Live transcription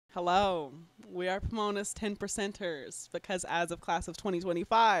Hello, we are Pomona's 10 percenters because as of class of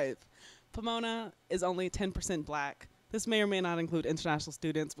 2025, Pomona is only 10% black. This may or may not include international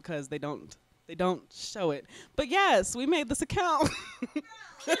students because they don't show it. But yes, we made this account.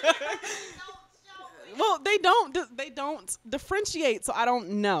 Well, they don't differentiate, so I don't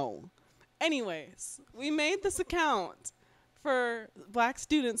know. Anyways, we made this account for black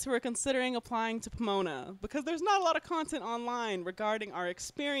students who are considering applying to Pomona because there's not a lot of content online regarding our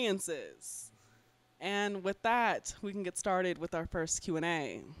experiences. And with that, we can get started with our first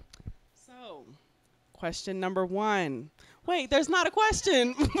Q&A. So, question number 1. Wait, there's not a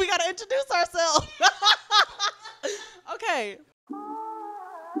question. We got to introduce ourselves. Okay.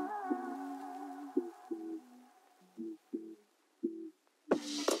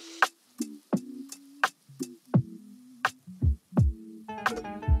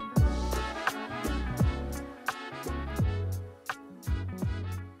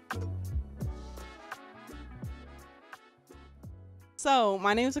 So,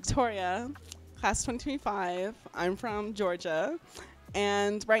 my name is Victoria, class 2025. I'm from Georgia,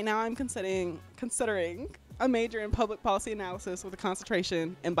 and right now I'm considering a major in public policy analysis with a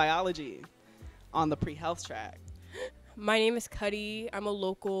concentration in biology on the pre-health track. My name is Khadi. I'm a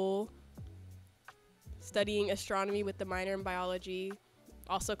local studying astronomy with the minor in biology,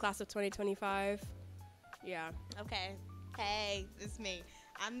 also class of 2025. Yeah. Okay. Hey, it's me.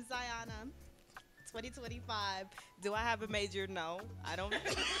 I'm Ziona, 2025. Do I have a major? No. I don't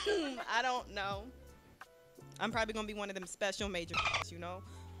I don't know. I'm probably gonna be one of them special majors, you know.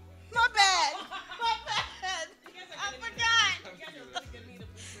 My bad. My bad.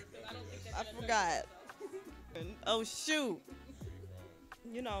 I forgot. Oh shoot.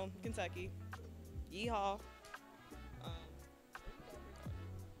 You know, Kentucky. Yeehaw.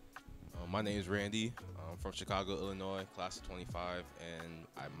 My name is Randy. I'm from Chicago, Illinois, class of 25, and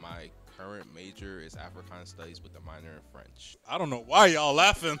my current major is Africana Studies with a minor in French. I don't know why y'all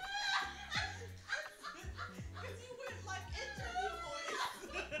laughing.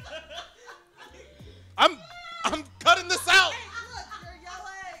 I'm cutting this out.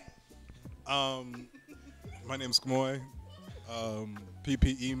 My name's Khimmoy.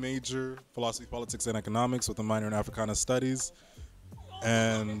 PPE major, philosophy, politics, and economics with a minor in Africana Studies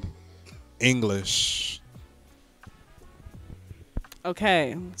and English.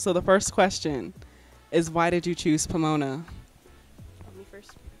 Okay, so the first question is why did you choose Pomona? Me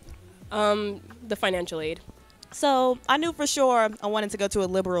first. The financial aid. So I knew for sure I wanted to go to a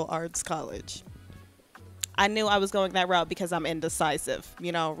liberal arts college. I knew I was going that route because I'm indecisive.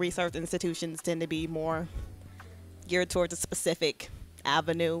 You know, research institutions tend to be more geared towards a specific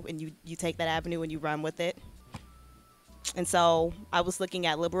avenue, and you take that avenue and you run with it. And so I was looking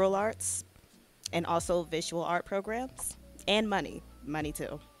at liberal arts and also visual art programs and money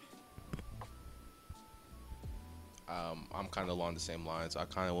too. I'm kind of along the same lines. I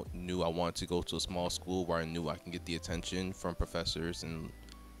kind of knew I wanted to go to a small school where I knew I can get the attention from professors and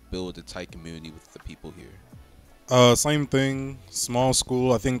build a tight community with the people here. Same thing, small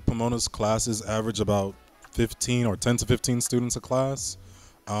school. I think Pomona's classes average about 15 or 10 to 15 students a class.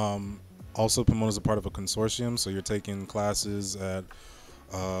 Also, Pomona's a part of a consortium, so you're taking classes at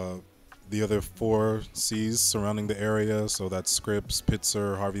the other 4 Cs surrounding the area. So that's Scripps,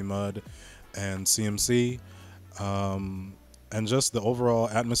 Pitzer, Harvey Mudd, and CMC. And just the overall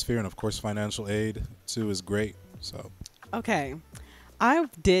atmosphere and, of course, financial aid, too, is great. So, Okay. I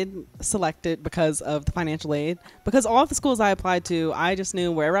did select it because of the financial aid. Because all of the schools I applied to, I just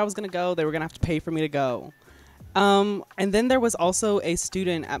knew wherever I was going to go, they were going to have to pay for me to go. And then there was also a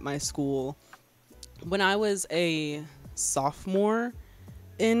student at my school. When I was a sophomore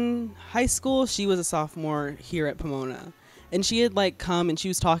in high school, she was a sophomore here at Pomona. And she had come and she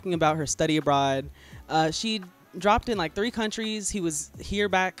was talking about her study abroad. She dropped in 3 countries. He was here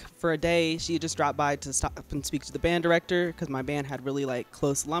back for a day. She just dropped by to stop and speak to the band director because my band had really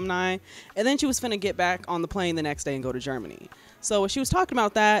close alumni. And then she was finna get back on the plane the next day and go to Germany. So she was talking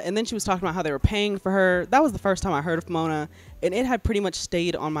about that, and then she was talking about how they were paying for her. That was the first time I heard of Pomona, and it had pretty much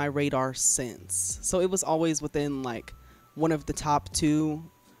stayed on my radar since. So it was always within one of the top 2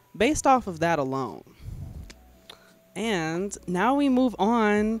 based off of that alone. And now we move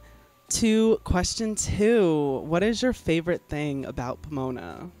on to question 2. What is your favorite thing about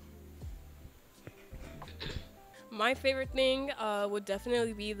Pomona? My favorite thing would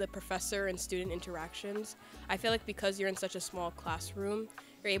definitely be the professor and student interactions. I feel like because you're in such a small classroom,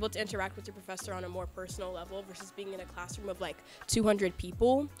 you're able to interact with your professor on a more personal level versus being in a classroom of 200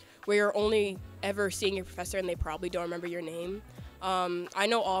 people where you're only ever seeing your professor and they probably don't remember your name. I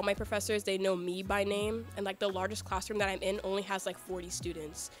know all my professors, they know me by name, and like the largest classroom that I'm in only has like 40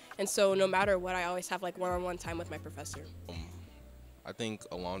 students. And so no matter what, I always have like one-on-one time with my professor. I think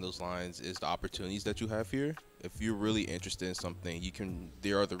along those lines is the opportunities that you have here. If you're really interested in something,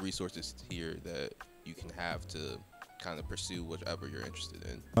 there are the resources here that you can have to kind of pursue whatever you're interested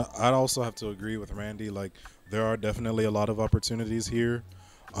in. I'd also have to agree with Randy. Like, there are definitely a lot of opportunities here,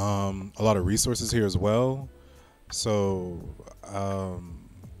 a lot of resources here as well. So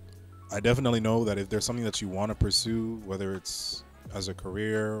I definitely know that if there's something that you want to pursue, whether it's as a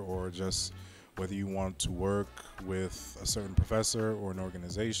career or just whether you want to work with a certain professor or an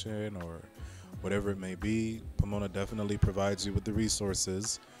organization or whatever it may be, Pomona definitely provides you with the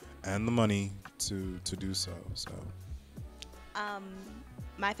resources and the money to do so. So,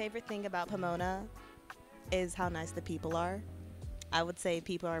 my favorite thing about Pomona is how nice the people are. I would say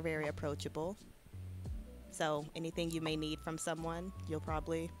people are very approachable. So anything you may need from someone, you'll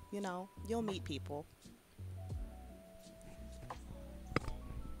probably, you'll meet people.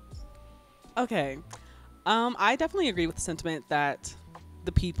 Okay. I definitely agree with the sentiment that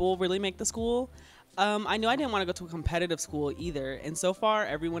the people really make the school. I knew I didn't want to go to a competitive school either. And so far,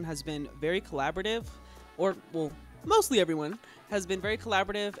 everyone has been very collaborative, or, well, mostly everyone has been very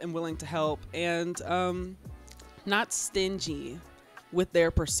collaborative and willing to help and not stingy with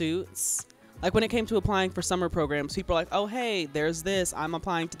their pursuits. Like when it came to applying for summer programs, people are like, oh, hey, there's this. I'm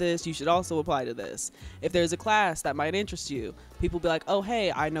applying to this. You should also apply to this. If there's a class that might interest you, people be like, oh,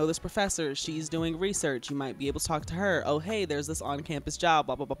 hey, I know this professor. She's doing research. You might be able to talk to her. Oh, hey, there's this on-campus job,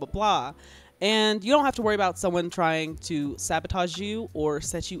 blah, blah, blah, blah, blah. And you don't have to worry about someone trying to sabotage you or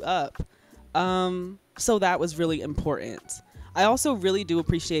set you up. So that was really important. I also really do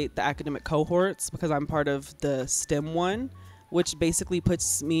appreciate the academic cohorts because I'm part of the STEM one, which basically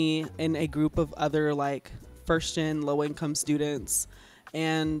puts me in a group of other like first-gen low-income students,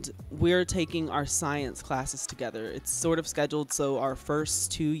 and we're taking our science classes together. It's sort of scheduled so our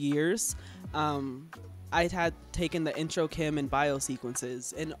first 2 years, I had taken the intro chem and bio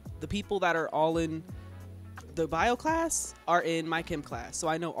sequences, and the people that are all in the bio class are in my chem class. So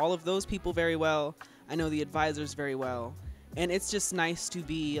I know all of those people very well. I know the advisors very well. And it's just nice to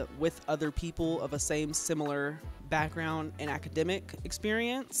be with other people of a similar background and academic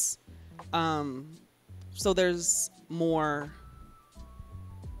experience. So there's more,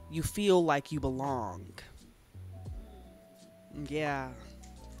 you feel like you belong. Yeah,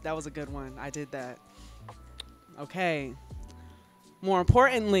 that was a good one. I did that. Okay. More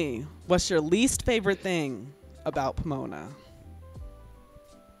importantly, what's your least favorite thing about Pomona?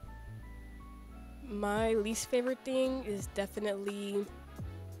 My least favorite thing is definitely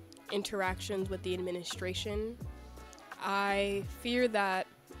interactions with the administration. I fear that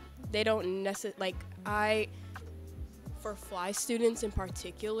they don't necessarily, for fly students in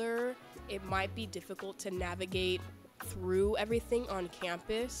particular, it might be difficult to navigate through everything on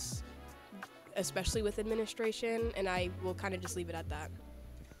campus, especially with administration, and I will kind of just leave it at that.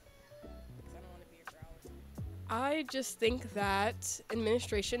 I just think that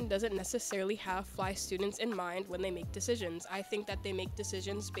administration doesn't necessarily have fly students in mind when they make decisions. I think that they make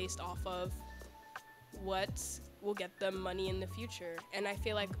decisions based off of what will get them money in the future. And I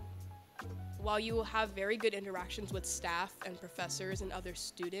feel like while you will have very good interactions with staff and professors and other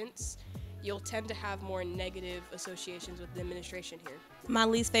students, you'll tend to have more negative associations with the administration here. My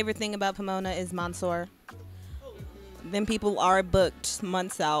least favorite thing about Pomona is Mansour. Them people are booked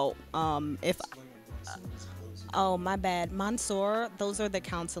months out. Oh, my bad. Mansour, those are the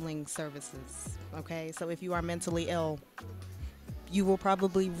counseling services, okay? So if you are mentally ill, you will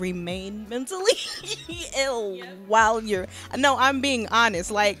probably remain mentally ill while you're... No, I'm being honest.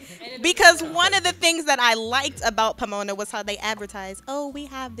 Because one of the things that I liked about Pomona was how they advertise, oh, we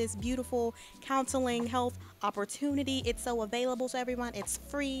have this beautiful counseling health opportunity. It's so available to everyone. It's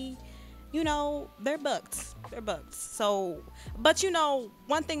free. They're booked. They're booked. So, but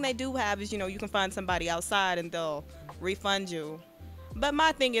one thing they do have is, you can find somebody outside and they'll refund you. But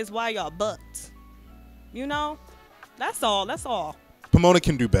my thing is, why y'all booked? That's all. Pomona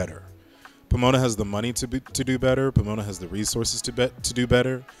can do better. Pomona has the money to do better. Pomona has the resources to do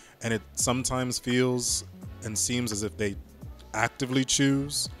better. And it sometimes feels and seems as if they actively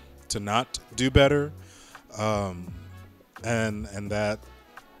choose to not do better. And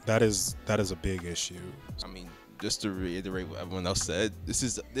that is a big issue. I mean, just to reiterate what everyone else said, this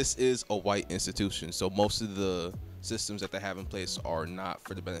is a white institution, so most of the systems that they have in place are not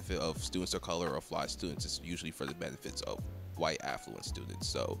for the benefit of students of color or fly students. It's usually for the benefits of white affluent students.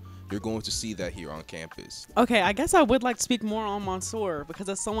 So you're going to see that here on campus. Okay, I guess I would like to speak more on Mansour because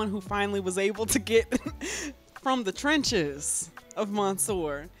as someone who finally was able to get from the trenches. of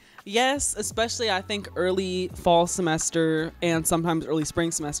Mansour. Yes, especially I think early fall semester and sometimes early spring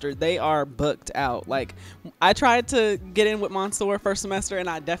semester, they are booked out. Like, I tried to get in with Mansour first semester and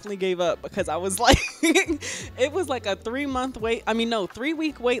I definitely gave up because I was like, it was like a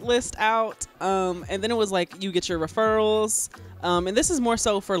 3-week wait list out. And then it was like you get your referrals. And this is more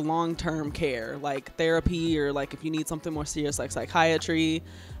so for long-term care, like therapy, or like if you need something more serious like psychiatry.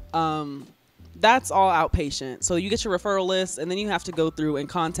 That's all outpatient. So you get your referral list and then you have to go through and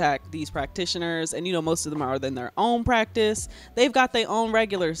contact these practitioners. And, you know, most of them are in their own practice. They've got their own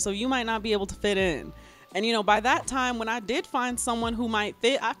regulars. So you might not be able to fit in. And, you know, by that time, when I did find someone who might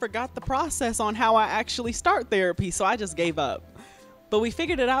fit, I forgot the process on how I actually start therapy. So I just gave up. But we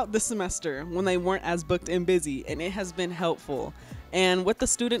figured it out this semester when they weren't as booked and busy. And it has been helpful. And with the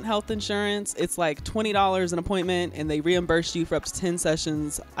student health insurance, it's like $20 an appointment, and they reimburse you for up to 10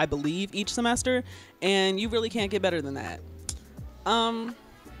 sessions, I believe, each semester. And you really can't get better than that.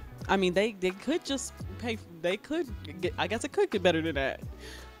 I mean, they could just pay. They could get. I guess it could get better than that.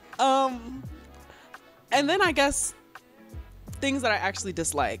 And then I guess things that I actually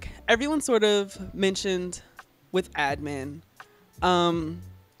dislike. Everyone sort of mentioned with admin.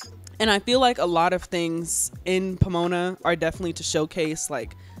 And I feel like a lot of things in Pomona are definitely to showcase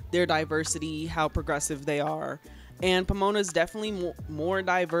like their diversity, how progressive they are. And Pomona is definitely more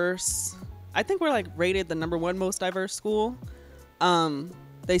diverse. I think we're like rated the #1 most diverse school.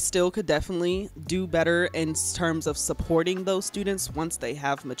 They still could definitely do better in terms of supporting those students once they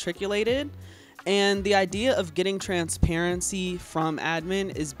have matriculated. And the idea of getting transparency from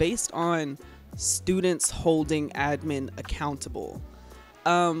admin is based on students holding admin accountable.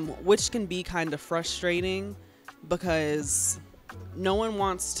 Which can be kind of frustrating because no one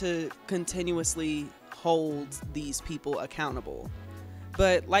wants to continuously hold these people accountable.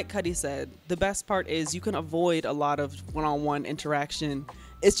 But like Khadi said, the best part is you can avoid a lot of one-on-one interaction.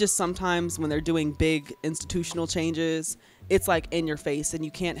 It's just sometimes when they're doing big institutional changes, it's like in your face and you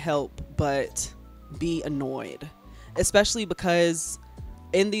can't help but be annoyed, especially because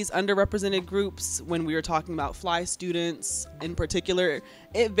in these underrepresented groups, when we were talking about fly students in particular,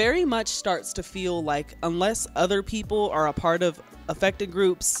 it very much starts to feel like unless other people are a part of affected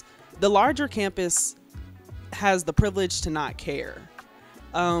groups, the larger campus has the privilege to not care.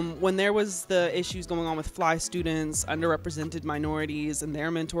 When there was the issues going on with fly students, underrepresented minorities, and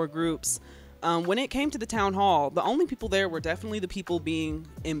their mentor groups, when it came to the town hall, the only people there were definitely the people being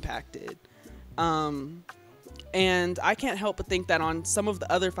impacted. And I can't help but think that on some of the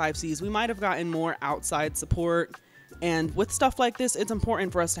other 5Cs, we might have gotten more outside support. And with stuff like this, it's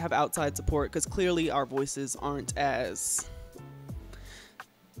important for us to have outside support because clearly our voices aren't as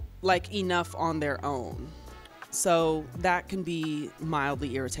like enough on their own. So that can be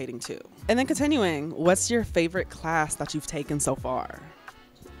mildly irritating too. And then continuing, what's your favorite class that you've taken so far?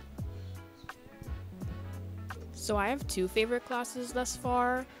 So I have 2 favorite classes thus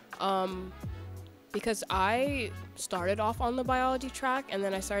far. Because I started off on the biology track and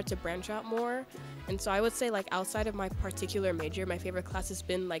then I started to branch out more. And so I would say like outside of my particular major, my favorite class has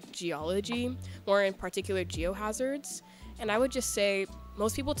been like geology, more in particular geohazards. And I would just say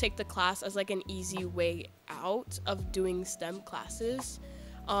most people take the class as like an easy way out of doing STEM classes.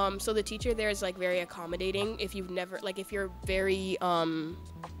 So the teacher there is like very accommodating if you've never, like if you're very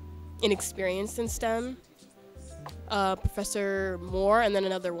inexperienced in STEM. Professor Moore and then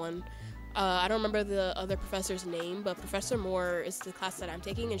another one. I don't remember the other professor's name, but Professor Moore is the class that I'm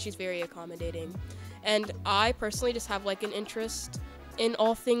taking, and she's very accommodating. And I personally just have like an interest in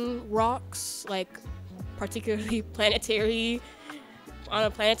all things rocks, like particularly planetary, on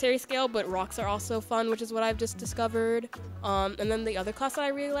a planetary scale, but rocks are also fun, which is what I've just discovered. And then the other class that I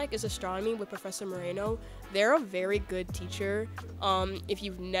really like is astronomy with Professor Moreno. They're a very good teacher. If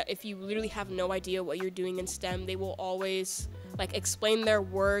you literally have no idea what you're doing in STEM, they will always like explain their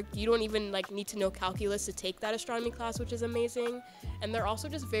work. You don't even like need to know calculus to take that astronomy class, which is amazing. And they're also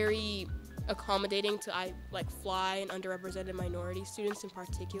just very accommodating to fly and underrepresented minority students in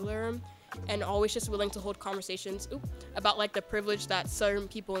particular, and always just willing to hold conversations about like the privilege that certain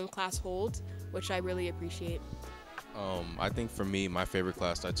people in class hold, which I really appreciate. I think for me, my favorite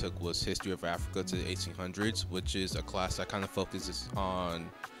class I took was History of Africa to the 1800s, which is a class that kind of focuses on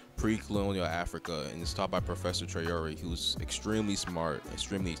pre-colonial Africa, and it's taught by Professor Traore, who's extremely smart,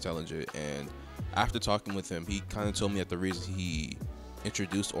 extremely intelligent. And after talking with him, he kind of told me that the reason he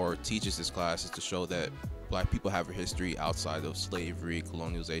introduced or teaches this class is to show that Black people have a history outside of slavery,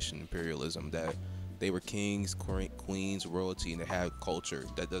 colonialization, imperialism, that they were kings, queens, royalty, and they had culture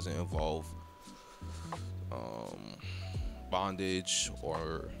that doesn't involve bondage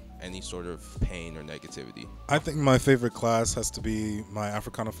or any sort of pain or negativity. I think my favorite class has to be my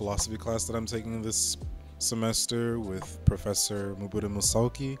Africana philosophy class that I'm taking this semester with Professor Mubuda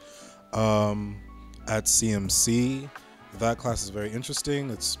Musauki at CMC. That class is very interesting.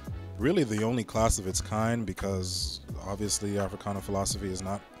 It's really the only class of its kind because obviously Africana philosophy is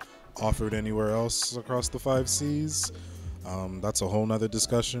not offered anywhere else across the 5 Cs. That's a whole nother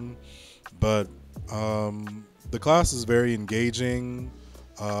discussion. But the class is very engaging.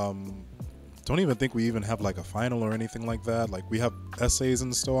 Don't even think we even have like a final or anything like that. Like we have essays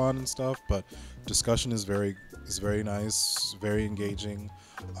and so on and stuff, but discussion is very nice, very engaging.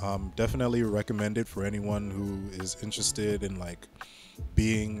 Definitely recommend it for anyone who is interested in like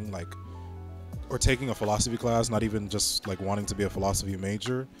being like or taking a philosophy class, not even just like wanting to be a philosophy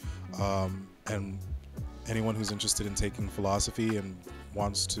major, and anyone who's interested in taking philosophy and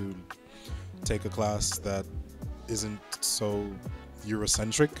wants to take a class that isn't so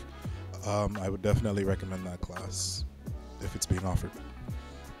Eurocentric, I would definitely recommend that class if it's being offered.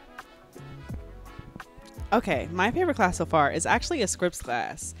 Okay, my favorite class so far is actually a scripts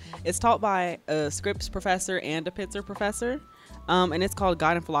class. It's taught by a scripts professor and a Pitzer professor, and it's called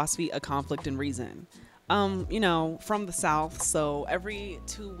God and Philosophy, A Conflict in Reason. You know, from the South, so every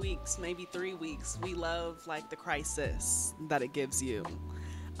 2 weeks, maybe 3 weeks, we love like the crisis that it gives you.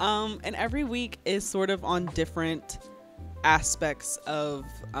 And every week is sort of on different aspects of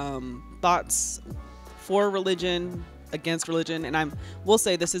thoughts for religion, against religion, and we'll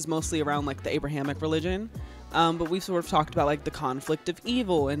say this is mostly around like the Abrahamic religion, but we've sort of talked about like the conflict of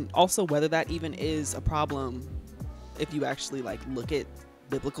evil and also whether that even is a problem if you actually like look at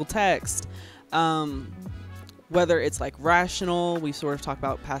biblical text, whether it's like rational. We've sort of talked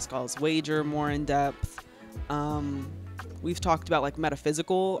about Pascal's wager more in depth. We've talked about like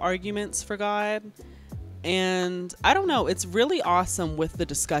metaphysical arguments for God. And I don't know, it's really awesome with the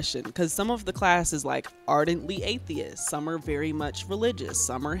discussion because some of the class is like ardently atheist, some are very much religious,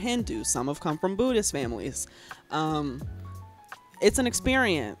 some are Hindu, some have come from Buddhist families. It's an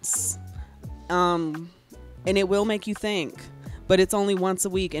experience, and it will make you think, but it's only once a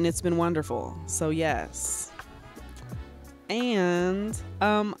week and it's been wonderful. So yes. And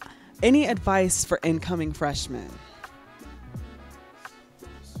any advice for incoming freshmen?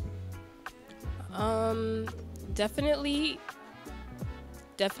 Definitely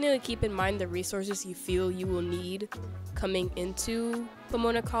keep in mind the resources you feel you will need coming into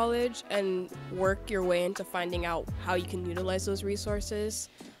Pomona College and work your way into finding out how you can utilize those resources.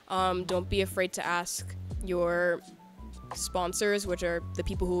 Don't be afraid to ask your sponsors, which are the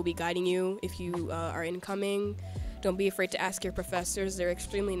people who will be guiding you if you are incoming. Don't be afraid to ask your professors. They're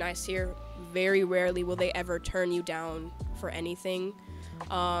extremely nice here. Very rarely will they ever turn you down for anything.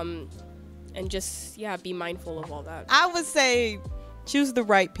 And just, yeah, be mindful of all that. I would say choose the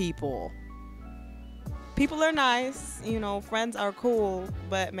right people. People are nice, you know, friends are cool,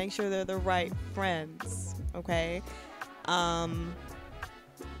 but make sure they're the right friends, okay?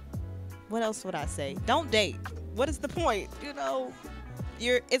 What else would I say? Don't date. What is the point? You know,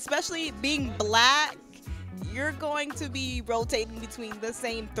 especially being black, you're going to be rotating between the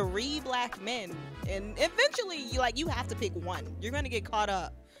same 3 black men. And eventually, you have to pick one. You're going to get caught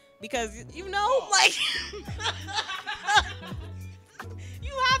up. Because, you know, like,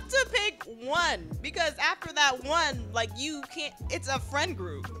 you have to pick one. Because after that one, like, you can't, it's a friend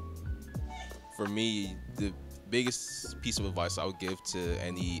group. For me, the biggest piece of advice I would give to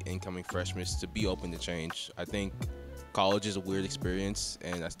any incoming freshmen is to be open to change. I think college is a weird experience,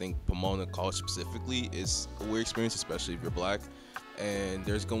 and I think Pomona College specifically is a weird experience, especially if you're black. And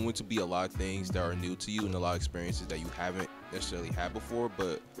there's going to be a lot of things that are new to you and a lot of experiences that you haven't necessarily had before,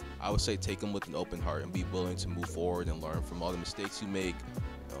 but I would say take them with an open heart and be willing to move forward and learn from all the mistakes you make.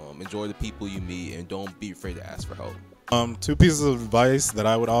 Enjoy the people you meet and don't be afraid to ask for help. 2 pieces of advice that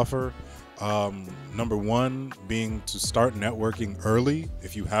I would offer. Number 1 being to start networking early.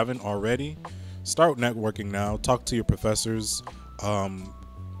 If you haven't already, start networking now. Talk to your professors.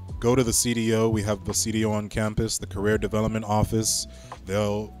 Go to the CDO. We have the CDO on campus, the Career Development Office.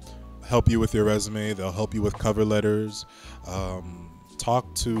 They'll help you with your resume. They'll help you with cover letters.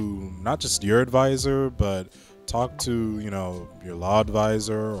 Talk to not just your advisor, but talk to, you know, your law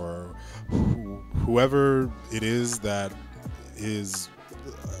advisor or whoever it is that is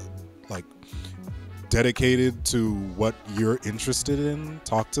like dedicated to what you're interested in.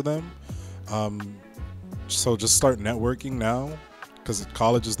 Talk to them. So just start networking now, because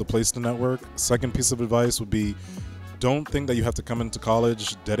college is the place to network. Second piece of advice would be, don't think that you have to come into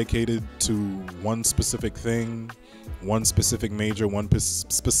college dedicated to one specific thing, one specific major, one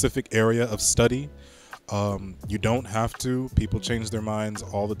specific area of study. You don't have to. People change their minds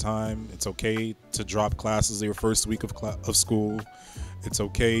all the time. It's okay to drop classes your first week of school. It's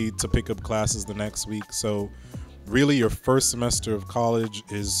okay to pick up classes the next week. So really your first semester of college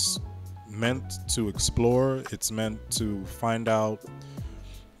is meant to explore. It's meant to find out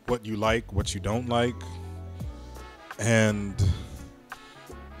what you like, what you don't like. And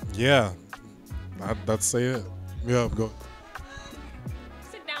yeah, that's say it. Yeah, go.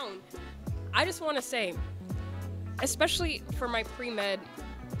 Sit down. I just want to say, especially for my pre-med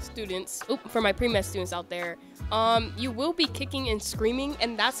students, out there, you will be kicking and screaming,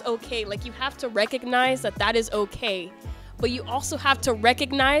 and that's okay. Like, you have to recognize that that is okay. But you also have to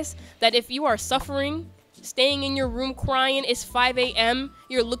recognize that if you are suffering, staying in your room crying, it's 5 a.m.,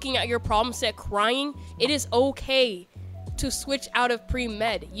 you're looking at your problem set crying, it is okay to switch out of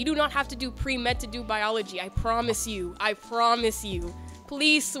pre-med. You do not have to do pre-med to do biology. I promise you. I promise you.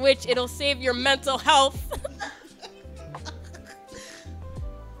 Please switch. It'll save your mental health.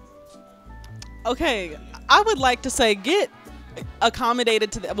 Okay, I would like to say get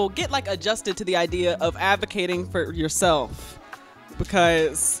accommodated to get like adjusted to the idea of advocating for yourself,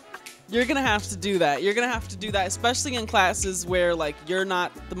 because you're gonna have to do that. You're gonna have to do that, especially in classes where like you're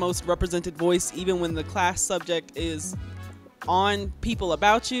not the most represented voice, even when the class subject is on people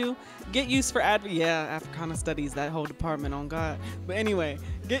about you. Get used for Africana studies, that whole department, on God. But anyway,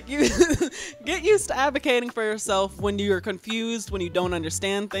 get used to advocating for yourself when you're confused, when you don't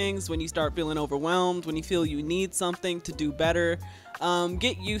understand things, when you start feeling overwhelmed, when you feel you need something to do better.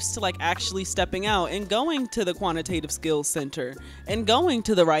 Get used to like actually stepping out and going to the quantitative skills center and going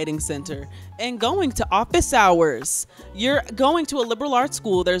to the writing center and going to office hours. You're going to a liberal arts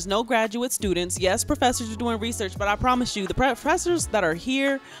school. There's no graduate students. Yes, professors are doing research, but I promise you the professors that are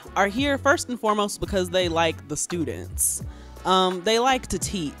here first and foremost because they like the students. They like to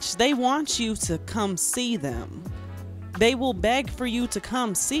teach. They want you to come see them. They will beg for you to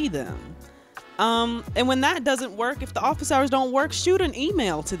come see them. And when that doesn't work, if the office hours don't work, shoot an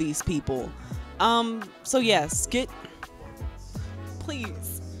email to these people. So yes,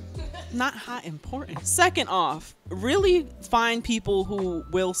 please, not high important. Second off, really find people who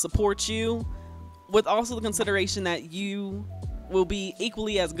will support you, with also the consideration that you will be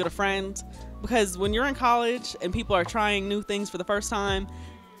equally as good a friend. Because when you're in college and people are trying new things for the first time,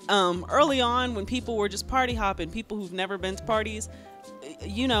 early on when people were just party hopping, people who've never been to parties,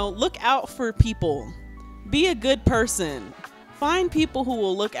 look out for people. Be a good person. Find people who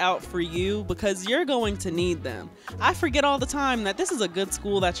will look out for you, because you're going to need them. I forget all the time that this is a good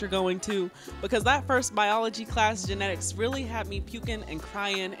school that you're going to, because that first biology class, genetics, really had me puking and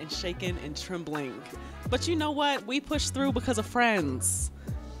crying and shaking and trembling. But you know what? We pushed through because of friends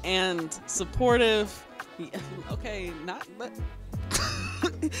and supportive. Okay,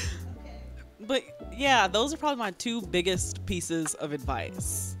 but yeah, those are probably my two biggest pieces of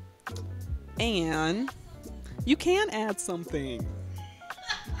advice. And you can add something.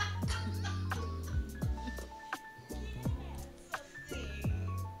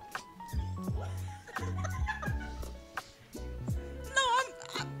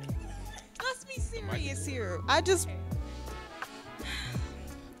 Let's be serious here.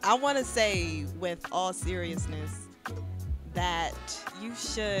 I want to say with all seriousness that you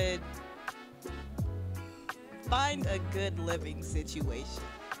should find a good living situation.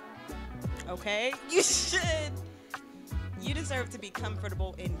 Okay? You deserve to be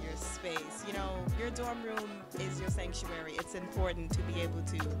comfortable in your space. Your dorm room is your sanctuary. It's important to be able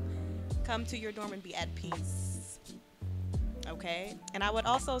to come to your dorm and be at peace. Okay? And I would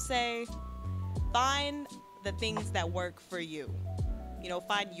also say find the things that work for you.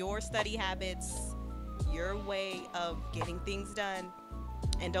 Find your study habits, your way of getting things done,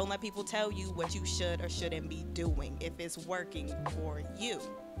 and don't let people tell you what you should or shouldn't be doing if it's working for you.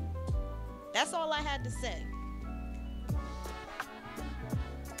 That's all I had to say.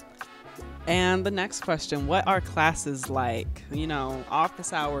 And the next question, what are classes like?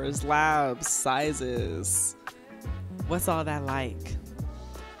 Office hours, labs, sizes. What's all that like?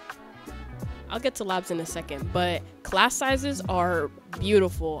 I'll get to labs in a second, but class sizes are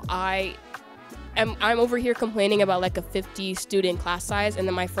beautiful. I'm over here complaining about like a 50 student class size, and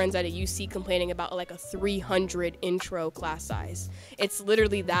then my friends at a UC complaining about like a 300 intro class size. It's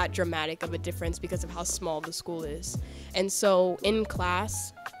literally that dramatic of a difference because of how small the school is. And so in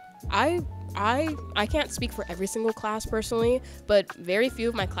class, I can't speak for every single class personally, but very few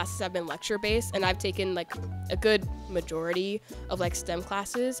of my classes have been lecture based, and I've taken like a good majority of like STEM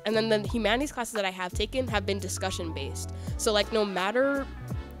classes, and then the humanities classes that I have taken have been discussion based. So like no matter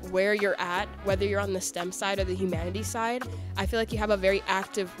where you're at, whether you're on the STEM side or the humanities side, I feel like you have a very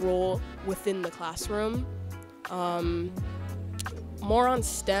active role within the classroom. More on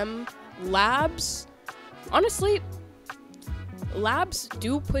STEM, labs, honestly, labs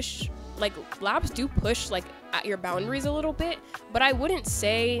do push like at your boundaries a little bit, but I wouldn't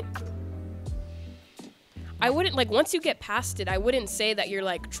like, once you get past it, I wouldn't say that you're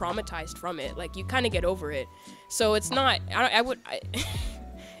like traumatized from it. Like, you kind of get over it. So it's not,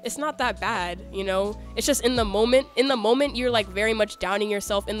 it's not that bad, you know? It's just in the moment you're like very much downing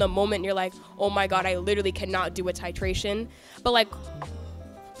yourself. In the moment you're like, oh my God, I literally cannot do a titration. But like,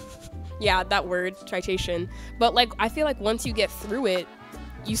 yeah, that word, titration. But like, I feel like once you get through it,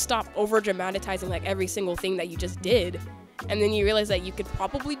 you stop over dramatizing like every single thing that you just did. And then you realize that you could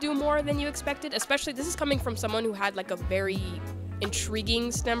probably do more than you expected. Especially, this is coming from someone who had like a very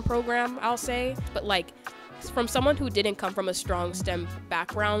intriguing STEM program, I'll say. But like, from someone who didn't come from a strong STEM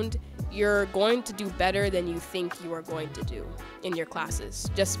background, you're going to do better than you think you are going to do in your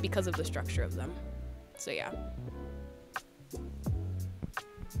classes, just because of the structure of them. So yeah.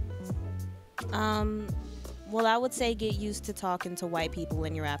 Well, I would say get used to talking to white people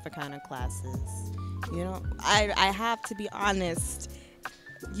in your Africana classes. You know, I have to be honest.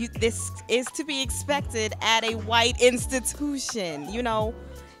 This is to be expected at a white institution, you know.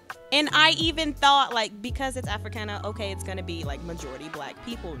 And I even thought, like, because it's Africana, okay, it's going to be, like, majority black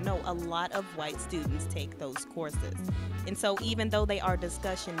people. No, a lot of white students take those courses. And so even though they are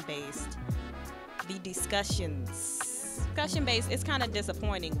discussion-based, discussion-based, it's kind of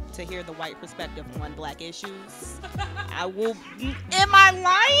disappointing to hear the white perspective on black issues. Am I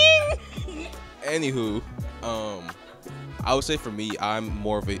lying? Anywho, I would say for me, I'm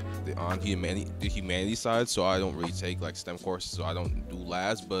more of on the humanities side, so I don't really take like STEM courses, so I don't do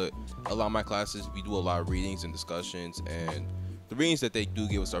labs. But a lot of my classes, we do a lot of readings and discussions, and the readings that they do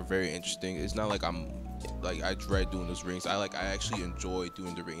give us are very interesting. It's not like I dread doing those readings. I actually enjoy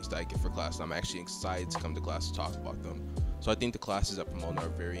doing the readings that I get for class. I'm actually excited to come to class to talk about them. So I think the classes at Pomona are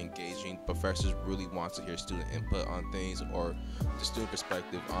very engaging. Professors really want to hear student input on things, or the student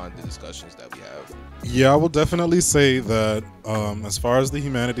perspective on the discussions that we have. Yeah, I will definitely say that as far as the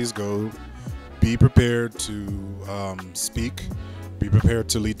humanities go, be prepared to speak, be prepared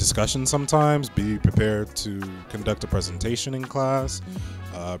to lead discussions sometimes, be prepared to conduct a presentation in class,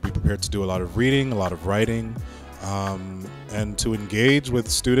 be prepared to do a lot of reading, a lot of writing, and to engage with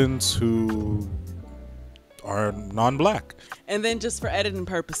students who are non-black. And then just for editing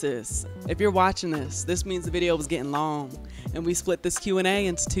purposes, if you're watching this means the video was getting long, and we split this Q&A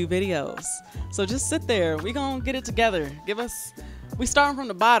into 2 videos. So just sit there. We gonna get it together. We starting from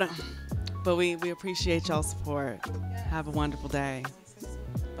the bottom, but we appreciate y'all's support. Have a wonderful day.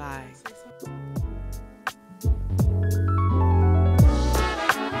 Bye.